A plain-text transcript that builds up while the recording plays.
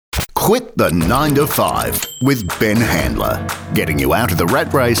Quit the 9 to 5 with Ben Handler, getting you out of the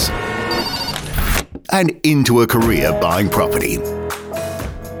rat race and into a career buying property.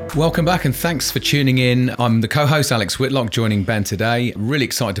 Welcome back and thanks for tuning in. I'm the co-host Alex Whitlock, joining Ben today. Really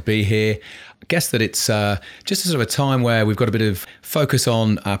excited to be here. I guess that it's just a sort of a time where we've got a bit of focus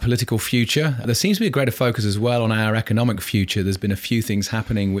on our political future. There seems to be a greater focus as well on our economic future. There's been a few things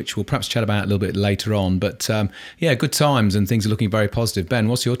happening which we'll perhaps chat about a little bit later on. But yeah, good times and things are looking very positive. Ben,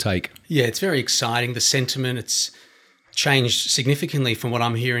 what's your take? Yeah, it's very exciting. The sentiment, it's changed significantly from what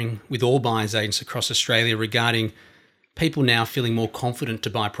I'm hearing with all buyers agents across Australia regarding people now feeling more confident to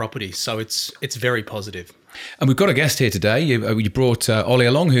buy property. So it's very positive. And we've got a guest here today. You brought Ollie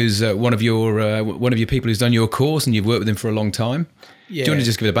along, who's one of your people who's done your course, and you've worked with him for a long time. Yeah. Do you want to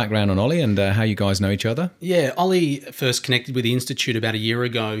just give a background on Ollie and how you guys know each other? Yeah, Ollie first connected with the Institute about a year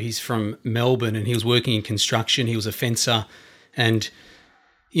ago. He's from Melbourne and he was working in construction. He was a fencer and,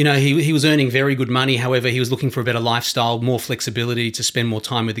 you know, he was earning very good money. However, he was looking for a better lifestyle, more flexibility to spend more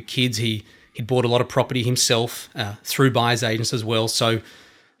time with the kids. He'd bought a lot of property himself through buyers agents as well. So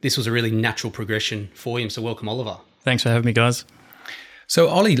this was a really natural progression for him. So welcome, Oliver. Thanks for having me, guys. So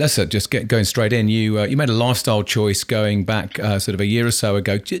Ollie, let's just get going straight in. You made a lifestyle choice going back sort of a year or so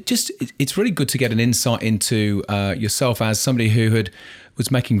ago. It's really good to get an insight into yourself as somebody who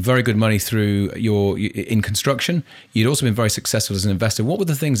was making very good money through in construction. You'd also been very successful as an investor. What were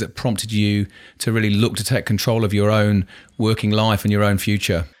the things that prompted you to really look to take control of your own working life and your own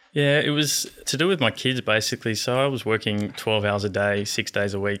future? Yeah, it was to do with my kids basically. So I was working 12 hours a day, 6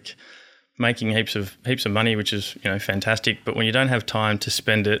 days a week, making heaps of money, which is, you know, fantastic. But when you don't have time to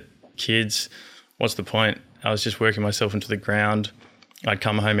spend it, kids, what's the point? I was just working myself into the ground. I'd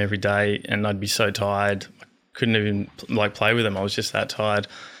come home every day and I'd be so tired. I couldn't even play with them. I was just that tired.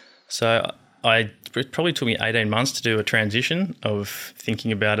 So it probably took me 18 months to do a transition of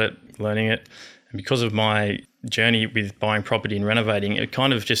thinking about it, learning it. And because of my journey with buying property and renovating, it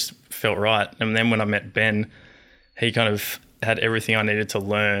kind of just felt right. And then when I met Ben, he kind of had everything I needed to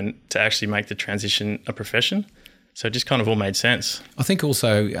learn to actually make the transition a profession. So it just kind of all made sense. I think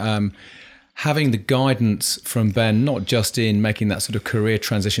also having the guidance from Ben, not just in making that sort of career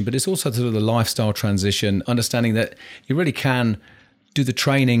transition, but it's also sort of the lifestyle transition, understanding that you really can do the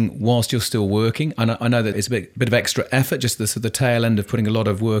training whilst you're still working. And I know that it's a bit of extra effort, just the tail end of putting a lot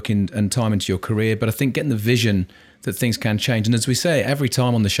of work and time into your career. But I think getting the vision that things can change. And as we say every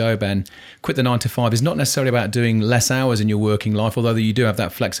time on the show, Ben, quit the 9 to 5 is not necessarily about doing less hours in your working life, although you do have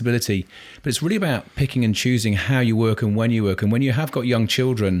that flexibility. But it's really about picking and choosing how you work and when you work. And when you have got young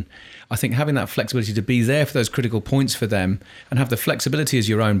children, I think having that flexibility to be there for those critical points for them and have the flexibility as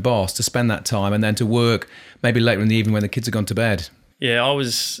your own boss to spend that time and then to work maybe later in the evening when the kids have gone to bed. Yeah, I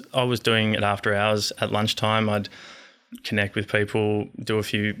was doing it after hours at lunchtime. I'd connect with people, do a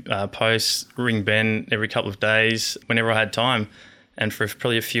few posts, ring Ben every couple of days whenever I had time. And for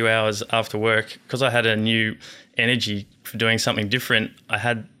probably a few hours after work, because I had a new energy for doing something different, I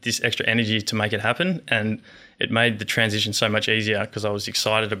had this extra energy to make it happen. And it made the transition so much easier because I was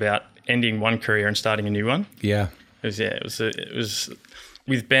excited about ending one career and starting a new one. Yeah. It was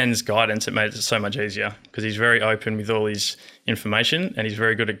with Ben's guidance, it made it so much easier because he's very open with all his information and he's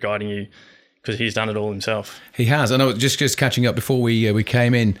very good at guiding you because he's done it all himself. He has. I know, just catching up before we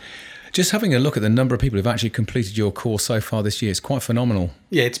came in, just having a look at the number of people who've actually completed your course so far this year, it's quite phenomenal.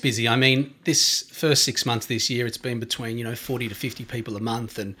 Yeah, it's busy. I mean, this first 6 months this year, it's been between, 40 to 50 people a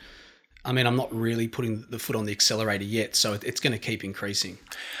month. And I mean, I'm not really putting the foot on the accelerator yet, so it's going to keep increasing.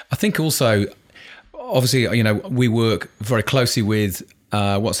 I think also, obviously, we work very closely with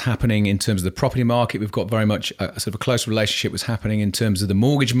what's happening in terms of the property market. We've got very much a sort of a close relationship with what's happening in terms of the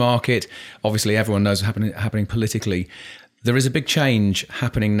mortgage market. Obviously, everyone knows what's happening politically. There is a big change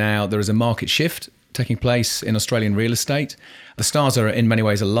happening now. There is a market shift taking place in Australian real estate. The stars are in many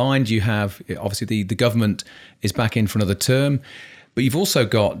ways aligned. You have, obviously, the government is back in for another term. But you've also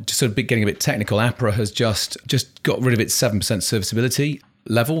got, just sort of getting a bit technical, APRA has just got rid of its 7% serviceability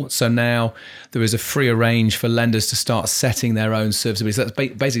level. So now there is a freer range for lenders to start setting their own serviceability. So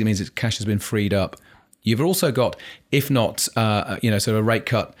that basically means that cash has been freed up. You've also got, if not, sort of a rate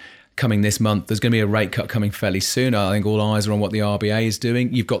cut coming this month, there's going to be a rate cut coming fairly soon. I think all eyes are on what the RBA is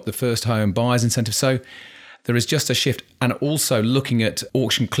doing. You've got the first home buyers incentive. So there is just a shift. And also looking at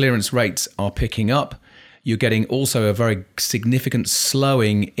auction clearance rates are picking up. You're getting also a very significant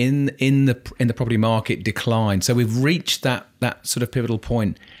slowing in the property market decline. So we've reached that sort of pivotal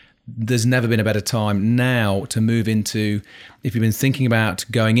point. There's never been a better time now to move into, if you've been thinking about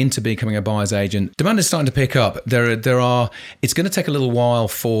going into becoming a buyer's agent, demand is starting to pick up. It's going to take a little while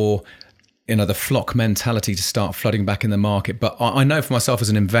for the flock mentality to start flooding back in the market. But I know for myself as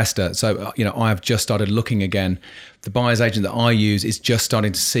an investor, so, I have just started looking again. The buyer's agent that I use is just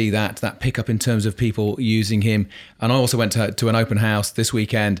starting to see that pickup in terms of people using him. And I also went to an open house this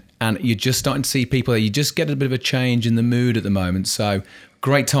weekend, and you're just starting to see people, you just get a bit of a change in the mood at the moment. So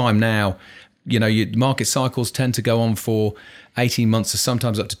great time now. Your market cycles tend to go on for 18 months or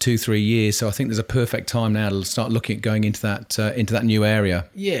sometimes up to 2-3 years. So I think there's a perfect time now to start looking at going into that new area.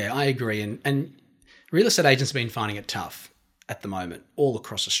 Yeah, I agree. And real estate agents have been finding it tough at the moment all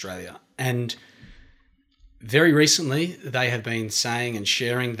across Australia. And very recently, they have been saying and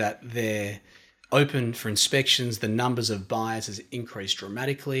sharing that they're open for inspections. The numbers of buyers has increased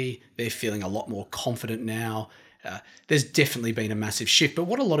dramatically. They're feeling a lot more confident now. There's definitely been a massive shift. But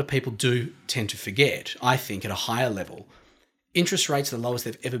what a lot of people do tend to forget, I think, at a higher level, interest rates are the lowest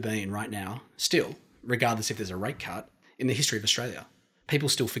they've ever been right now, still, regardless if there's a rate cut, in the history of Australia. People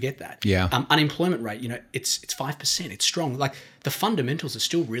still forget that. Yeah. Unemployment rate, it's 5%. It's strong. Like, the fundamentals are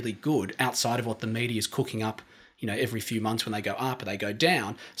still really good outside of what the media is cooking up, every few months when they go up or they go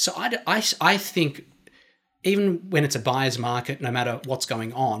down. So I think even when it's a buyer's market, no matter what's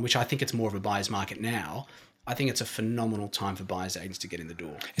going on, which I think it's more of a buyer's market now, I think it's a phenomenal time for buyers agents to get in the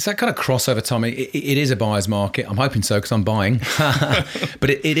door. It's that kind of crossover time. It is a buyer's market. I'm hoping so because I'm buying.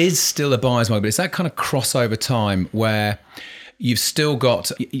 But it is still a buyer's market. But it's that kind of crossover time where you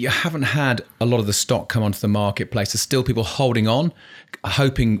haven't had a lot of the stock come onto the marketplace. There's still people holding on,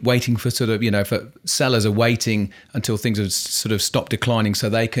 waiting for for sellers are waiting until things have sort of stopped declining so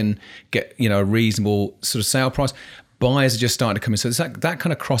they can get, a reasonable sort of sale price. Buyers are just starting to come in. So it's that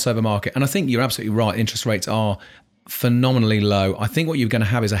kind of crossover market. And I think you're absolutely right. Interest rates are phenomenally low. I think what you're going to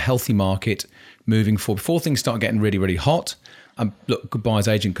have is a healthy market moving forward. Before things start getting really, really hot, look, good buyer's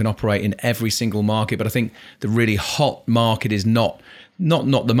agent can operate in every single market, but I think the really hot market is not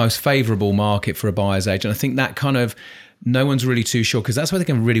the most favourable market for a buyer's agent. I think that kind of, no one's really too sure, because that's where they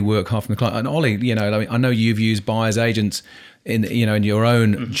can really work hard from the client. And Ollie, I know you've used buyer's agents in your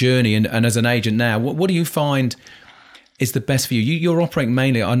own journey, and as an agent now, what do you find is the best for you? You're operating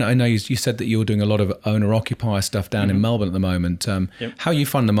mainly, I know you said that you're doing a lot of owner-occupier stuff down in Melbourne at the moment. Yep. How are you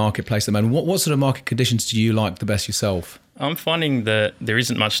finding the marketplace at the moment? What sort of market conditions do you like the best yourself? I'm finding that there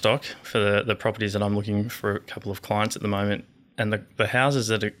isn't much stock for the properties that I'm looking for a couple of clients at the moment. And the houses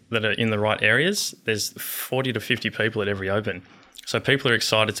that are in the right areas, there's 40 to 50 people at every open. So people are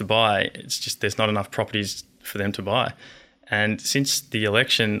excited to buy. It's just there's not enough properties for them to buy. And since the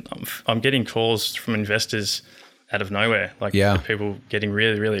election, I'm getting calls from investors out of nowhere, people getting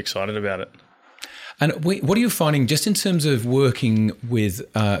really, really excited about it. And what are you finding just in terms of working with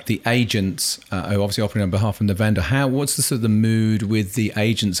the agents who obviously operate on behalf of the vendor? What's the sort of the mood with the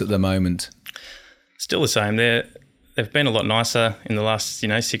agents at the moment? Still the same. They've been a lot nicer in the last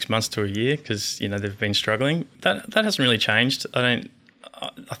 6 months to a year because they've been struggling. That hasn't really changed. I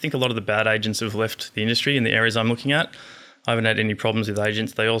think a lot of the bad agents have left the industry in the areas I'm looking at. I haven't had any problems with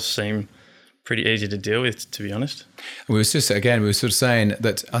agents. They all seem pretty easy to deal with, to be honest. We were sort of saying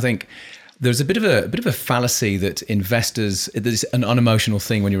that I think there's a bit of a fallacy that investors, there's an unemotional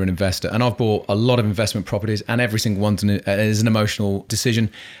thing when you're an investor. And I've bought a lot of investment properties, and every single one is an emotional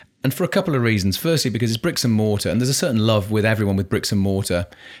decision. And for a couple of reasons. Firstly, because it's bricks and mortar, and there's a certain love with everyone with bricks and mortar.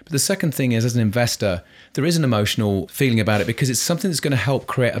 But the second thing is, as an investor, there is an emotional feeling about it because it's something that's going to help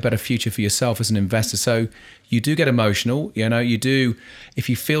create a better future for yourself as an investor. So you do get emotional, you do, if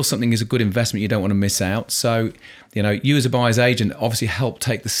you feel something is a good investment, you don't want to miss out. So, you as a buyer's agent obviously help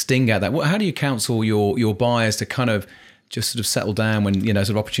take the sting out of that. How do you counsel your buyers to kind of just sort of settle down when, sort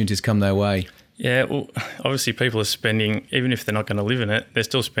of opportunities come their way? Yeah, well, obviously people are spending, even if they're not going to live in it, they're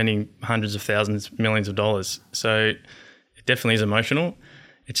still spending hundreds of thousands, millions of dollars. So it definitely is emotional.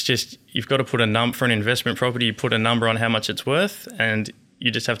 It's just, you've got to put a number for an investment property, you put a number on how much it's worth, and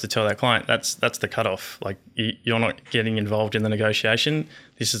you just have to tell that client that's the cutoff. Like, you're not getting involved in the negotiation.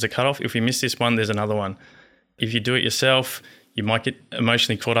 This is the cutoff. If we miss this one, there's another one. If you do it yourself, you might get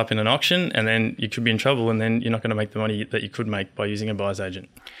emotionally caught up in an auction, and then you could be in trouble, and then you're not going to make the money that you could make by using a buyer's agent.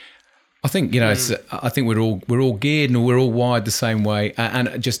 I think I think we're all geared and we're all wired the same way.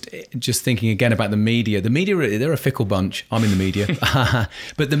 And just thinking again about the media, they're a fickle bunch. I'm in the media,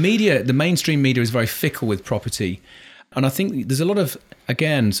 but the mainstream media is very fickle with property. And I think there's a lot of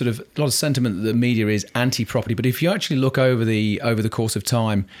sentiment that the media is anti-property. But if you actually look over the course of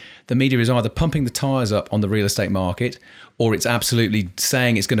time, the media is either pumping the tires up on the real estate market, or it's absolutely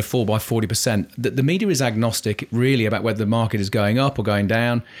saying it's going to fall by 40%. The media is agnostic really about whether the market is going up or going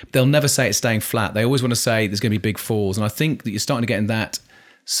down. They'll never say it's staying flat. They always want to say there's going to be big falls. And I think that you're starting to get in that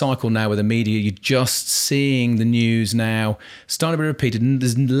cycle now with the media. You're just seeing the news now starting to be repeated, and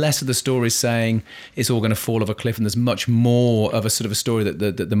there's less of the stories saying it's all going to fall off a cliff, and there's much more of a sort of a story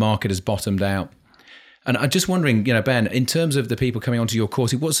that the market has bottomed out. And I'm just wondering, Ben, in terms of the people coming onto your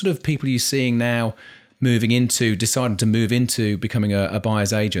course, what sort of people are you seeing now deciding to move into becoming a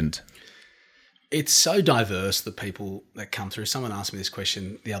buyer's agent? It's so diverse, the people that come through. Someone asked me this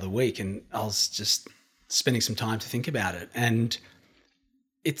question the other week, and I was just spending some time to think about it. And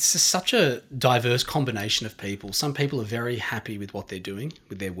it's such a diverse combination of people. Some people are very happy with what they're doing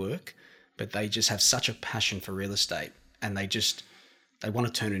with their work, but they just have such a passion for real estate, and they want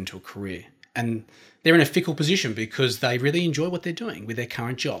to turn it into a career. And they're in a fickle position because they really enjoy what they're doing with their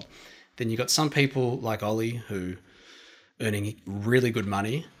current job. Then you've got some people like Ollie who earning really good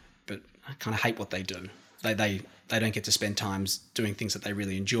money, but kind of hate what they do. They don't get to spend time doing things that they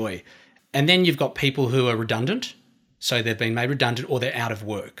really enjoy. And then you've got people who are redundant. So they've been made redundant, or they're out of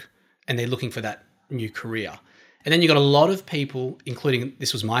work and they're looking for that new career. And then you've got a lot of people, including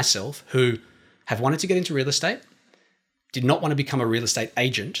this was myself, who have wanted to get into real estate, did not want to become a real estate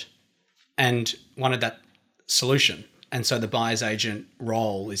agent, and wanted that solution. And so the buyer's agent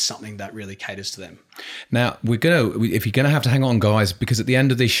role is something that really caters to them. Now, if you're going to have to hang on, guys, because at the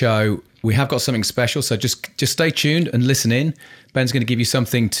end of this show, we have got something special. So just stay tuned and listen in. Ben's going to give you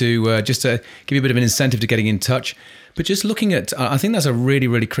something to just to give you a bit of an incentive to getting in touch. But just looking at, I think that's a really,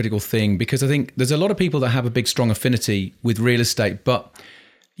 really critical thing, because I think there's a lot of people that have a big, strong affinity with real estate, but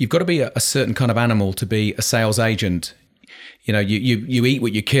you've got to be a certain kind of animal to be a sales agent. You eat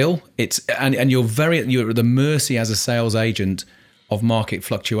what you kill. And you're at the mercy as a sales agent of market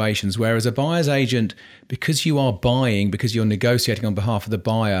fluctuations. Whereas a buyer's agent, because you are buying, because you're negotiating on behalf of the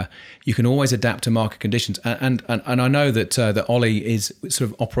buyer, you can always adapt to market conditions. And I know that Ollie is sort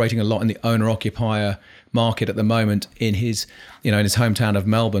of operating a lot in the owner-occupier market at the moment in his hometown of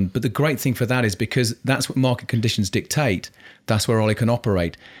Melbourne. But the great thing for that is because that's what market conditions dictate. That's where Ollie can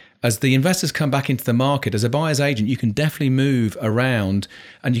operate. As the investors come back into the market, as a buyer's agent, you can definitely move around,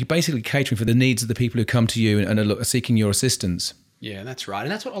 and you're basically catering for the needs of the people who come to you and are seeking your assistance. Yeah, that's right.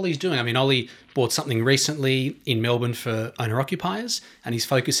 And that's what Ollie's doing. I mean, Ollie bought something recently in Melbourne for owner-occupiers, and he's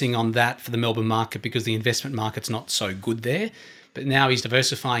focusing on that for the Melbourne market because the investment market's not so good there. But now he's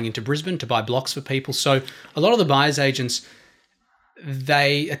diversifying into Brisbane to buy blocks for people. So a lot of the buyer's agents,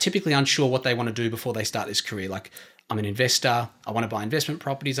 they are typically unsure what they want to do before they start this career. Like, I'm an investor, I want to buy investment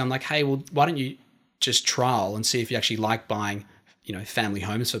properties. I'm like, hey, well, why don't you just trial and see if you actually like buying, family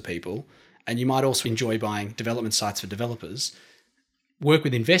homes for people. And you might also enjoy buying development sites for developers. Work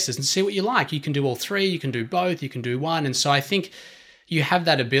with investors and see what you like. You can do all three, you can do both, you can do one. And so I think you have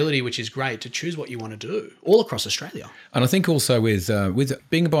that ability, which is great, to choose what you want to do all across Australia. And I think also with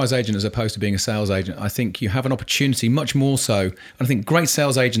being a buyer's agent as opposed to being a sales agent, I think you have an opportunity much more so. And I think great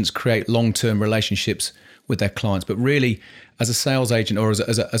sales agents create long-term relationships with their clients, but really as a sales agent or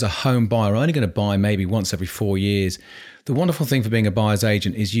as a home buyer, only going to buy maybe once every 4 years. The wonderful thing for being a buyer's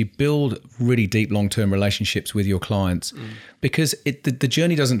agent is you build really deep long-term relationships with your clients because the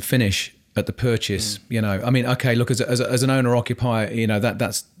journey doesn't finish at the purchase. I mean, okay, look, as an owner-occupier,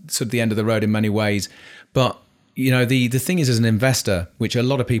 that's sort of the end of the road in many ways, but the thing is, as an investor, which a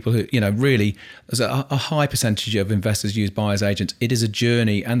lot of people who, really, there's a high percentage of investors use buyer's agents. It is a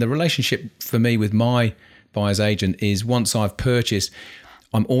journey, and the relationship for me with my buyer's agent is once I've purchased,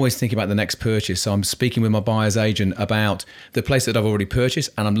 I'm always thinking about the next purchase. So I'm speaking with my buyer's agent about the place that I've already purchased,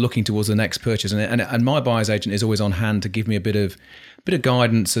 and I'm looking towards the next purchase. And my buyer's agent is always on hand to give me a bit of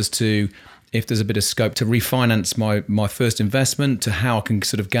guidance as to if there's a bit of scope to refinance my first investment, to how I can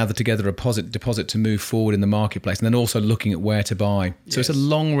sort of gather together a deposit to move forward in the marketplace, and then also looking at where to buy. So It's a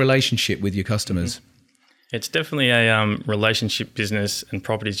long relationship with your customers. Mm-hmm. It's definitely a relationship business, and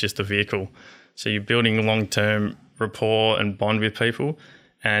property is just a vehicle. So you're building long-term rapport and bond with people,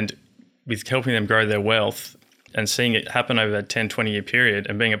 and with helping them grow their wealth and seeing it happen over a 10, 20-year period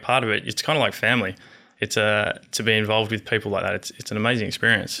and being a part of it, it's kind of like family. It's to be involved with people like that. It's an amazing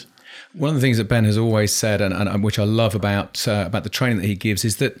experience. One of the things that Ben has always said, and which I love about the training that he gives,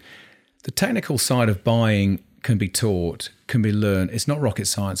 is that the technical side of buying can be taught, can be learned. It's not rocket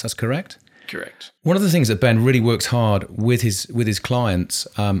science. That's correct? Correct. One of the things that Ben really works hard with his clients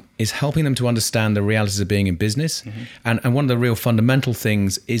is helping them to understand the realities of being in business. Mm-hmm. And one of the real fundamental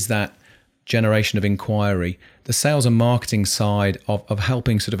things is that generation of inquiry, the sales and marketing side of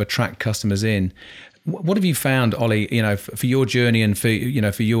helping sort of attract customers in. What have you found, Ollie, for your journey and for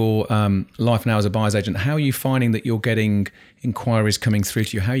your life now as a buyer's agent? How are you finding that you're getting inquiries coming through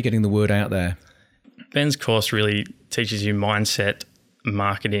to you? How are you getting the word out there? Ben's course really teaches you mindset,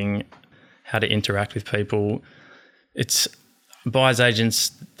 marketing, how to interact with people. buyer's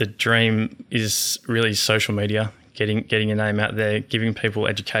agents, the dream is really social media, getting your name out there, giving people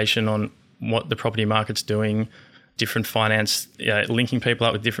education on what the property market's doing, different finance, linking people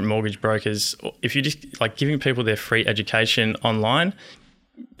up with different mortgage brokers. If you just like giving people their free education online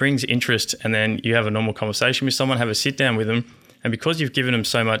brings interest, and then you have a normal conversation with someone, have a sit down with them. And because you've given them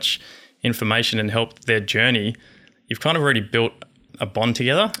so much information and helped their journey, you've kind of already built a bond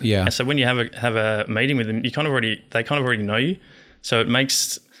together. Yeah. And so when you have a meeting with them, they kind of already know you. So it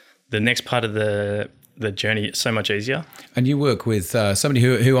makes the next part of the journey so much easier. And you work with somebody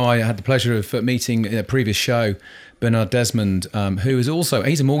who I had the pleasure of meeting in a previous show, Bernard Desmond, who is also,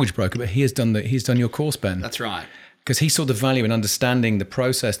 he's a mortgage broker, but he's done your course, Ben. That's right. Because he saw the value in understanding the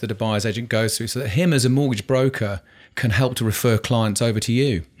process that a buyer's agent goes through, so that him as a mortgage broker can help to refer clients over to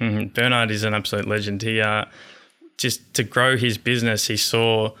you. Mm-hmm. Bernard is an absolute legend. He just to grow his business, he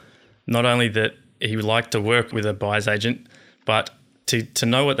saw not only that he would like to work with a buyer's agent, but to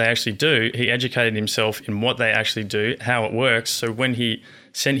know what they actually do, he educated himself in what they actually do, how it works. So when he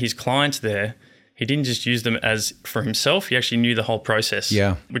sent his clients there, he didn't just use them as for himself, he actually knew the whole process,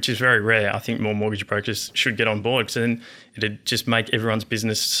 which is very rare. I think more mortgage brokers should get on board, because then it'd just make everyone's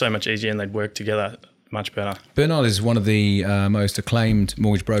business so much easier and they'd work together much better. Bernard is one of the most acclaimed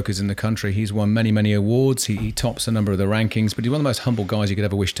mortgage brokers in the country. He's won many, many awards. He tops a number of the rankings, but he's one of the most humble guys you could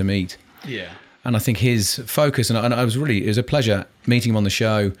ever wish to meet. Yeah. And I think his focus, and it was a pleasure meeting him on the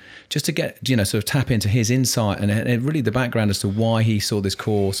show, just to get, sort of tap into his insight and really the background as to why he saw this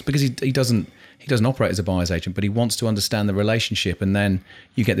course, because he doesn't operate as a buyer's agent, but he wants to understand the relationship. And then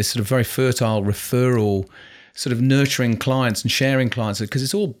you get this sort of very fertile referral, sort of nurturing clients and sharing clients, because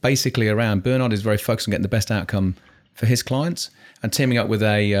it's all basically around, Bernard is very focused on getting the best outcome for his clients, and teaming up with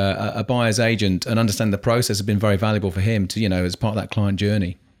a buyer's agent and understanding the process has been very valuable for him to, as part of that client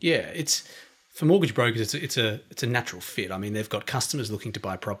journey. Yeah, it's for mortgage brokers, it's a natural fit. I mean, they've got customers looking to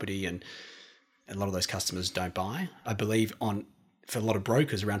buy property, and a lot of those customers don't buy. I believe for a lot of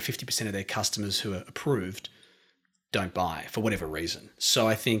brokers, around 50% of their customers who are approved don't buy for whatever reason. So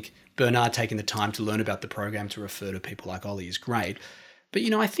I think Bernard taking the time to learn about the program to refer to people like Ollie is great. But,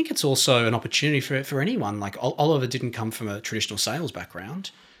 I think it's also an opportunity for anyone. Like Oliver didn't come from a traditional sales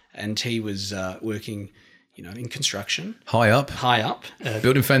background, and he was working in construction. High up.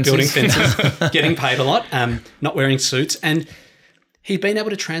 Building fences. Getting paid a lot, not wearing suits. And he's been able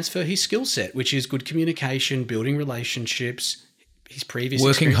to transfer his skill set, which is good communication, building relationships, his previous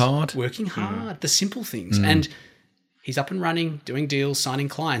Working hard, the simple things. And he's up and running, doing deals, signing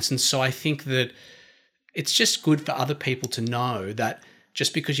clients. And so I think that it's just good for other people to know that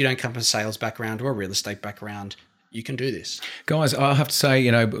just because you don't come from a sales background or a real estate background, you can do this. Guys, I have to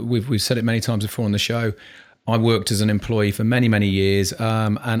say, we've said it many times before on the show, I worked as an employee for many, many years,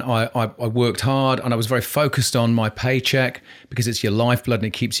 and I worked hard, and I was very focused on my paycheck because it's your lifeblood and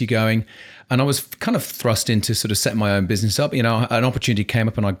it keeps you going. And I was kind of thrust into sort of setting my own business up. An opportunity came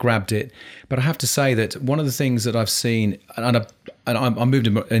up and I grabbed it. But I have to say that one of the things that I've seen, and I moved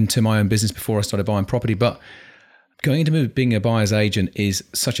into my own business before I started buying property, but going into being a buyer's agent is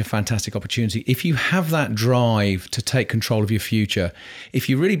such a fantastic opportunity. If you have that drive to take control of your future, if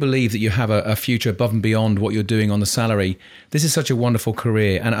you really believe that you have a future above and beyond what you're doing on the salary, this is such a wonderful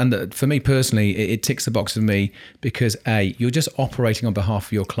career. And for me personally, it ticks the box for me because you're just operating on behalf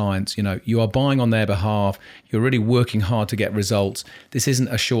of your clients. You are buying on their behalf. You're really working hard to get results. This isn't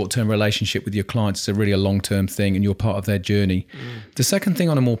a short-term relationship with your clients. It's really a long-term thing, and you're part of their journey. The second thing,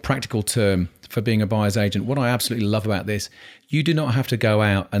 on a more practical term, for being a buyer's agent, what I absolutely love about this, you do not have to go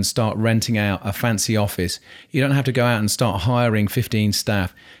out and start renting out a fancy office. You don't have to go out and start hiring 15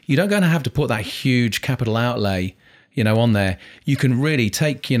 staff. You don't going to have to put that huge capital outlay, on there. You can really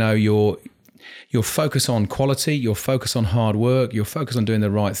take, your focus on quality, your focus on hard work, your focus on doing the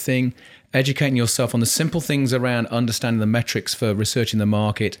right thing, educating yourself on the simple things around understanding the metrics for researching the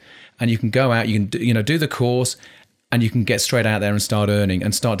market, and you can go out, you can do the course, and you can get straight out there and start earning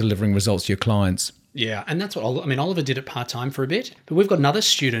and start delivering results to your clients. Yeah, and that's what Oliver did it part-time for a bit. But we've got another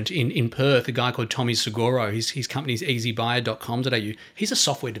student in Perth, a guy called Tommy Seguro. His company's easybuyer.com.au. He's a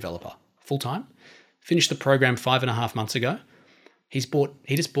software developer, full-time. Finished the program 5.5 months ago. He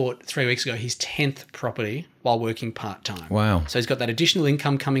just bought 3 weeks ago his 10th property while working part-time. Wow. So he's got that additional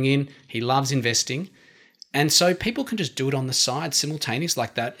income coming in. He loves investing. And so people can just do it on the side simultaneous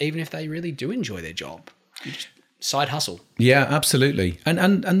like that, even if they really do enjoy their job. You just side hustle. Yeah, absolutely.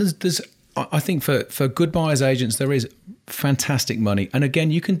 And there's I think for good buyers agents, there is fantastic money. And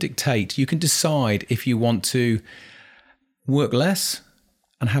again, you can decide if you want to work less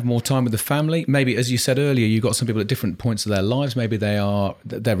and have more time with the family. Maybe, as you said earlier, you've got some people at different points of their lives. Maybe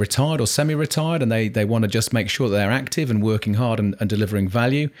they're retired or semi-retired, and they want to just make sure that they're active and working hard and delivering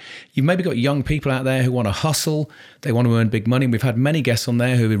value. You've maybe got young people out there who want to hustle. They want to earn big money. We've had many guests on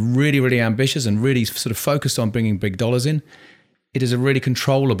there who are really, really ambitious and really sort of focused on bringing big dollars in. It is a really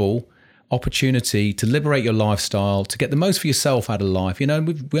controllable opportunity to liberate your lifestyle, to get the most for yourself out of life. We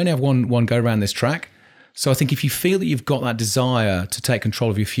only have one go around this track. So I think if you feel that you've got that desire to take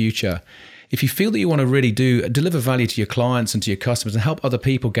control of your future, if you feel that you want to really deliver value to your clients and to your customers and help other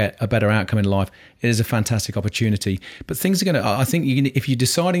people get a better outcome in life, it is a fantastic opportunity. But things are going to, I think if you're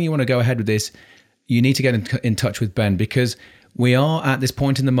deciding you want to go ahead with this, you need to get in touch with Ben, because we are at this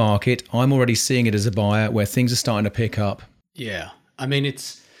point in the market. I'm already seeing it as a buyer where things are starting to pick up. Yeah. I mean,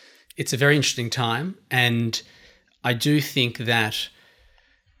 it's a very interesting time. And I do think that,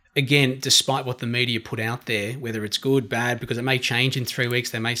 again, despite what the media put out there, whether it's good, bad, because it may change in 3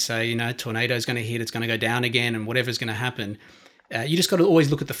 weeks, they may say, tornado's going to hit, it's going to go down again, and whatever's going to happen. You just got to always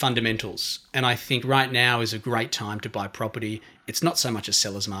look at the fundamentals. And I think right now is a great time to buy property. It's not so much a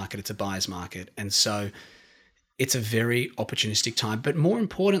seller's market, it's a buyer's market. And so it's a very opportunistic time. But more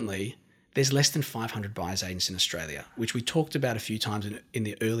importantly, there's less than 500 buyer's agents in Australia, which we talked about a few times in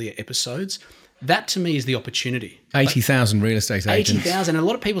the earlier episodes. That to me is the opportunity. 80,000 real estate agents. 80,000. And a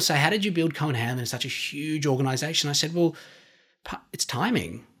lot of people say, how did you build Cohen Hanlon in such a huge organization? I said, well, it's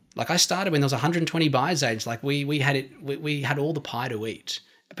timing. Like I started when there was 120 buyers agents. Like we had all the pie to eat.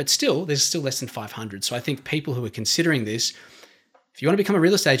 But still, there's still less than 500. So I think people who are considering this, if you want to become a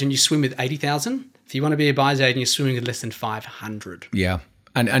real estate agent, you swim with 80,000. If you want to be a buyer's agent, you're swimming with less than 500. Yeah.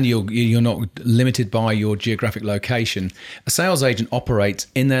 And you're not limited by your geographic location. A sales agent operates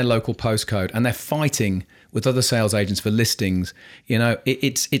in their local postcode, and they're fighting with other sales agents for listings.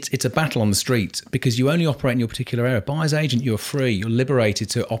 It's a battle on the street because you only operate in your particular area. Buyer's agent, you're free. You're liberated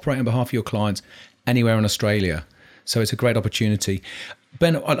to operate on behalf of your clients anywhere in Australia. So it's a great opportunity.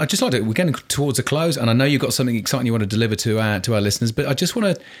 Ben, I just like to. We're getting towards a close, and I know you've got something exciting you want to deliver to our listeners. But I just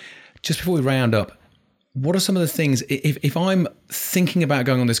want to, just before we round up, what are some of the things, if I'm thinking about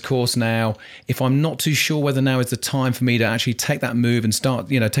going on this course now, if I'm not too sure whether now is the time for me to actually take that move and start,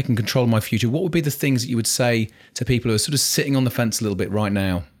 taking control of my future, what would be the things that you would say to people who are sort of sitting on the fence a little bit right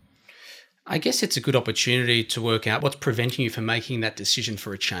now? I guess it's a good opportunity to work out what's preventing you from making that decision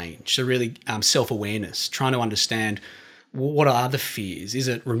for a change. So really self-awareness, trying to understand what are the fears? Is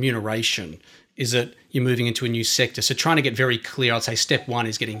it remuneration? Is it you're moving into a new sector? So trying to get very clear, I'd say step one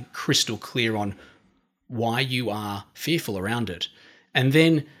is getting crystal clear on why you are fearful around it. And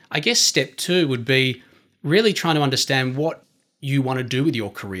then I guess step two would be really trying to understand what you want to do with your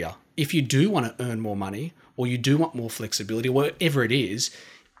career. If you do want to earn more money or you do want more flexibility, whatever it is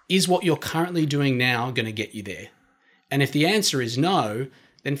what you're currently doing now going to get you there? And if the answer is no,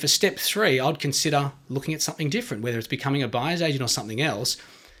 then for step three, I'd consider looking at something different, whether it's becoming a buyer's agent or something else.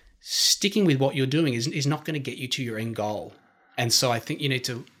 Sticking with what you're doing is not going to get you to your end goal. And so I think you need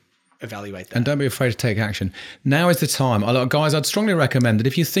to evaluate that. And don't be afraid to take action. Now is the time. Guys, I'd strongly recommend that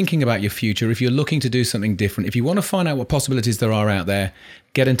if you're thinking about your future, if you're looking to do something different, if you want to find out what possibilities there are out there,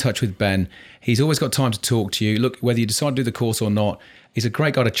 get in touch with Ben. He's always got time to talk to you. Look, whether you decide to do the course or not, he's a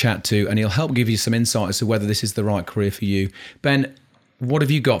great guy to chat to, and he'll help give you some insight as to whether this is the right career for you. Ben, what have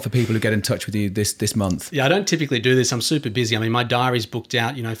you got for people who get in touch with you this month? Yeah, I don't typically do this. I'm super busy. I mean, my diary's booked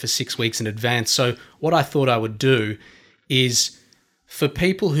out, for 6 weeks in advance. So what I thought I would do is, for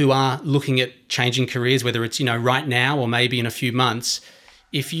people who are looking at changing careers, whether it's, right now or maybe in a few months,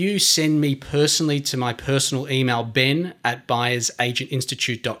 if you send me personally to my personal email,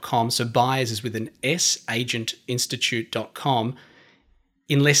 ben@buyersagentinstitute.com, so buyers is with an S, agentinstitute.com,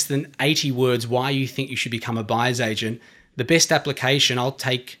 in less than 80 words why you think you should become a buyer's agent, the best application, I'll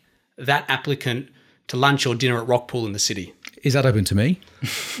take that applicant to lunch or dinner at Rockpool in the city. Is that open to me?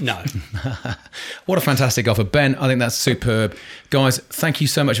 No. What a fantastic offer. Ben, I think that's superb. Guys, thank you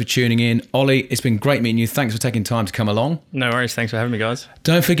so much for tuning in. Ollie, it's been great meeting you. Thanks for taking time to come along. No worries. Thanks for having me, guys.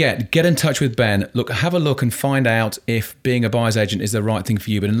 Don't forget, get in touch with Ben. Look, have a look and find out if being a buyer's agent is the right thing for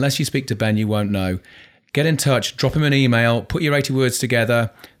you. But unless you speak to Ben, you won't know. Get in touch, drop him an email, put your 80 words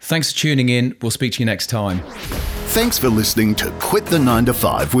together. Thanks for tuning in. We'll speak to you next time. Thanks for listening to Quit the 9 to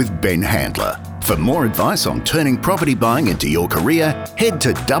 5 with Ben Handler. For more advice on turning property buying into your career, head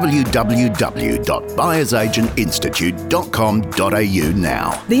to www.buyersagentinstitute.com.au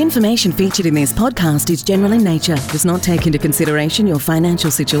now. The information featured in this podcast is general in nature, does not take into consideration your financial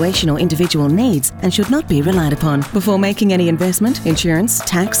situation or individual needs, and should not be relied upon. Before making any investment, insurance,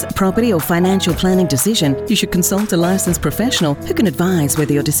 tax, property or financial planning decision, you should consult a licensed professional who can advise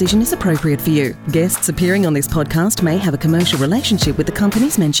whether your decision is appropriate for you. Guests appearing on this podcast may have a commercial relationship with the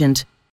companies mentioned.